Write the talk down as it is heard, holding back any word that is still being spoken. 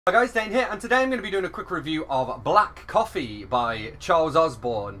Hi guys, Dane here, and today I'm going to be doing a quick review of Black Coffee by Charles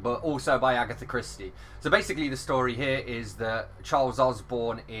Osborne, but also by Agatha Christie. So basically the story here is that Charles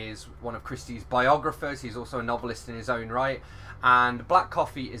Osborne is one of Christie's biographers. He's also a novelist in his own right, and Black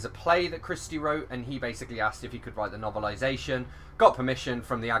Coffee is a play that Christie wrote, and he basically asked if he could write the novelization, got permission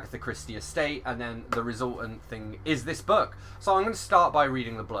from the Agatha Christie estate, and then the resultant thing is this book. So I'm going to start by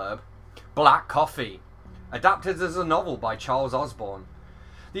reading the blurb. Black Coffee, adapted as a novel by Charles Osborne.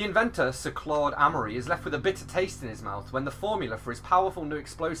 The inventor, Sir Claude Amory, is left with a bitter taste in his mouth when the formula for his powerful new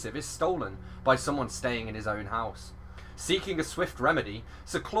explosive is stolen by someone staying in his own house. Seeking a swift remedy,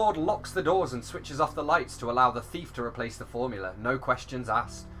 Sir Claude locks the doors and switches off the lights to allow the thief to replace the formula, no questions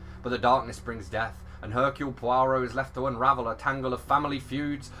asked. But the darkness brings death, and Hercule Poirot is left to unravel a tangle of family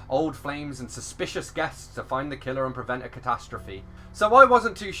feuds, old flames, and suspicious guests to find the killer and prevent a catastrophe. So I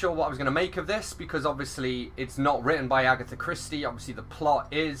wasn't too sure what I was going to make of this, because obviously it's not written by Agatha Christie. Obviously the plot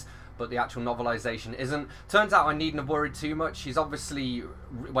is, but the actual novelization isn't. Turns out I needn't have worried too much. He's obviously,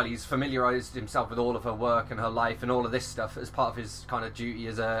 well, he's familiarized himself with all of her work and her life and all of this stuff as part of his kind of duty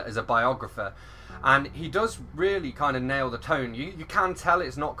as a biographer. And he does really kind of nail the tone. You can tell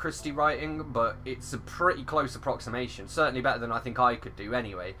it's not Christie writing, but it's a pretty close approximation. Certainly better than I think I could do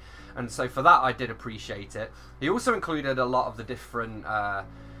anyway. And so for that I did appreciate it. He also included a lot of the different, I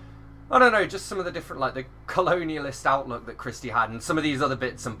don't know, just some of the different, like the colonialist outlook that Christie had, and some of these other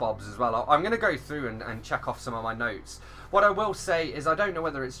bits and bobs as well. I'm going to go through and check off some of my notes. What I will say is I don't know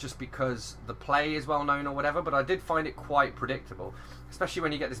whether it's just because the play is well known or whatever, but I did find it quite predictable. Especially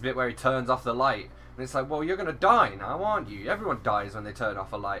when you get this bit where he turns off the light. And it's like, well, you're going to die now, aren't you? Everyone dies when they turn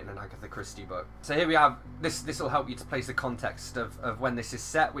off a light in an Agatha Christie book. So here we have, this will help you to place the context of when this is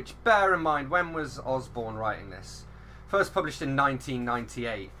set, which, bear in mind, when was Osborne writing this? First published in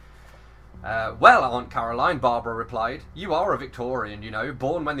 1998. Well, Aunt Caroline, Barbara replied, you are a Victorian, you know,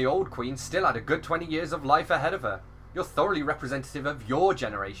 born when the old Queen still had a good 20 years of life ahead of her. You're thoroughly representative of your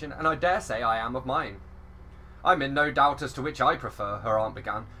generation, and I dare say I am of mine. I'm in no doubt as to which I prefer, her aunt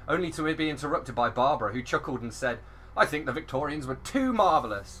began, only to be interrupted by Barbara, who chuckled and said, I think the Victorians were too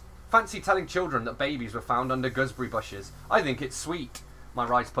marvellous. Fancy telling children that babies were found under gooseberry bushes. I think it's sweet. My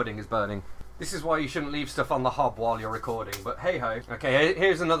rice pudding is burning. This is why you shouldn't leave stuff on the hob while you're recording, but hey-ho. Okay,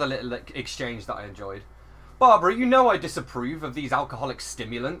 here's another little exchange that I enjoyed. Barbara, you know I disapprove of these alcoholic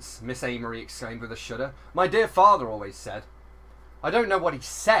stimulants, Miss Amory exclaimed with a shudder. My dear father always said. I don't know what he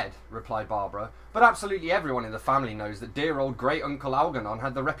said, replied Barbara, but absolutely everyone in the family knows that dear old great-uncle Algernon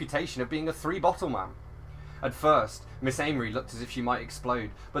had the reputation of being a three-bottle man. At first, Miss Amory looked as if she might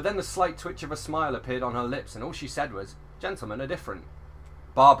explode, but then the slight twitch of a smile appeared on her lips, and all she said was, Gentlemen are different.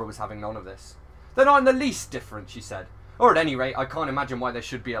 Barbara was having none of this. They're not in the least different, she said. Or at any rate, I can't imagine why they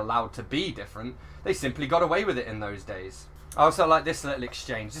should be allowed to be different. They simply got away with it in those days. I also like this little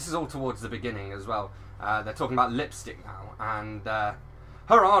exchange. This is all towards the beginning as well. They're talking about lipstick now, and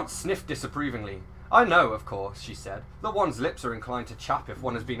her aunt sniffed disapprovingly. I know, of course, she said, that one's lips are inclined to chap if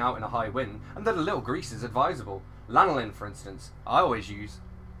one has been out in a high wind, and that a little grease is advisable. Lanolin, for instance, I always use.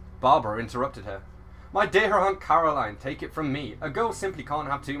 Barbara interrupted her. My dear Aunt Caroline, take it from me, a girl simply can't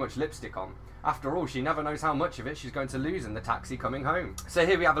have too much lipstick on. After all, she never knows how much of it she's going to lose in the taxi coming home. So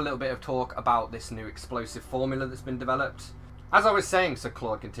here we have a little bit of talk about this new explosive formula that's been developed. As I was saying, Sir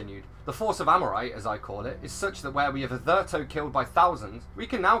Claude continued, the force of Amorite, as I call it, is such that where we have hitherto killed by thousands, we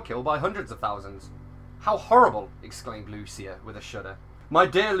can now kill by hundreds of thousands. How horrible, exclaimed Lucia with a shudder. My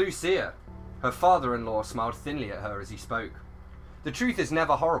dear Lucia! Her father-in-law smiled thinly at her as he spoke. The truth is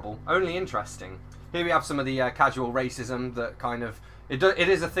never horrible, only interesting. Here we have some of the casual racism that kind of, it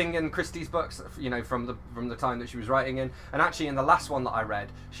is a thing in Christie's books, you know, from the time that she was writing in. And actually in the last one that I read,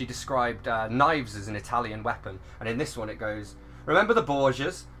 she described knives as an Italian weapon. And in this one it goes, remember the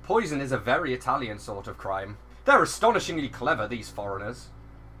Borgias? Poison is a very Italian sort of crime. They're astonishingly clever, these foreigners.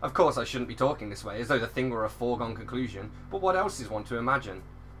 Of course I shouldn't be talking this way, as though the thing were a foregone conclusion. But what else is one to imagine?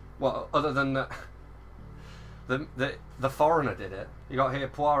 Well, other than that... The foreigner did it. You got here,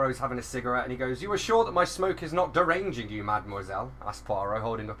 Poirot's having a cigarette, and he goes, you are sure that my smoke is not deranging you, mademoiselle? Asked Poirot,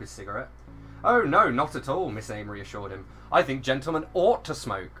 holding up his cigarette. Oh, no, not at all, Miss Amory assured him. I think gentlemen ought to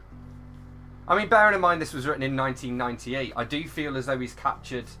smoke. I mean, bearing in mind this was written in 1998, I do feel as though he's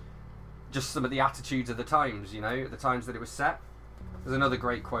captured just some of the attitudes of the times, you know, the times that it was set. There's another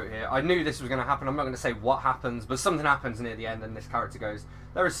great quote here. I knew this was going to happen. I'm not going to say what happens, but something happens near the end and this character goes,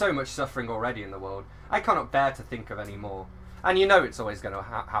 there is so much suffering already in the world. I cannot bear to think of any more. And you know it's always going to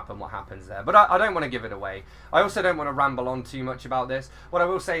happen what happens there. But I don't want to give it away. I also don't want to ramble on too much about this. What I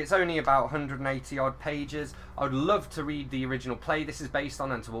will say, it's only about 180 odd pages. I would love to read the original play this is based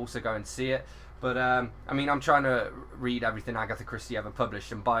on and to also go and see it. But I mean, I'm trying to read everything Agatha Christie ever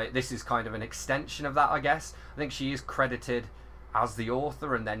published, and this is kind of an extension of that, I guess. I think she is credited as the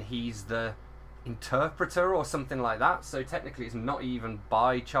author, and then he's the interpreter or something like that. So technically, it's not even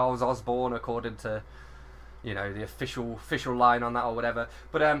by Charles Osborne, according to, you know, the official line on that or whatever.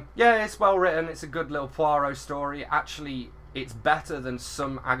 But yeah, it's well written. It's a good little Poirot story. Actually, it's better than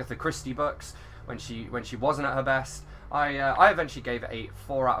some Agatha Christie books when she wasn't at her best. I eventually gave it a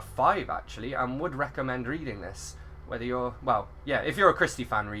 4 out of 5 actually, and would recommend reading this. Whether you're, well, yeah, if you're a Christie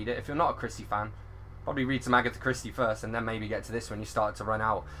fan, read it. If you're not a Christie fan, probably read some Agatha Christie first, and then maybe get to this when you start to run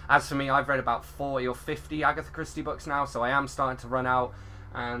out. As for me, I've read about 40 or 50 Agatha Christie books now, so I am starting to run out.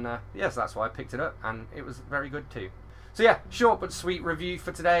 And yes, that's why I picked it up, and it was very good too. So yeah, short but sweet review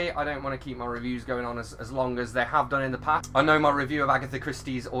for today. I don't want to keep my reviews going on as long as they have done in the past. I know my review of Agatha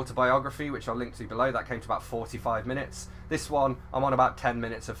Christie's autobiography, which I'll link to below, that came to about 45 minutes. This one, I'm on about 10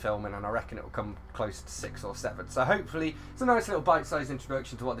 minutes of filming, and I reckon it will come close to 6 or 7. So hopefully it's a nice little bite-sized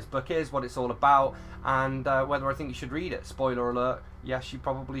introduction to what this book is, what it's all about, and whether I think you should read it. Spoiler alert, yes, you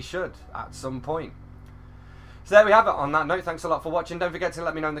probably should at some point. So there we have it. On that note, thanks a lot for watching. Don't forget to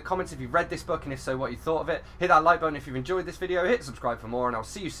let me know in the comments if you've read this book, and if so, what you thought of it. Hit that like button if you've enjoyed this video, hit subscribe for more, and I'll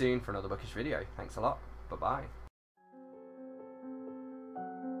see you soon for another bookish video. Thanks a lot. Bye-bye.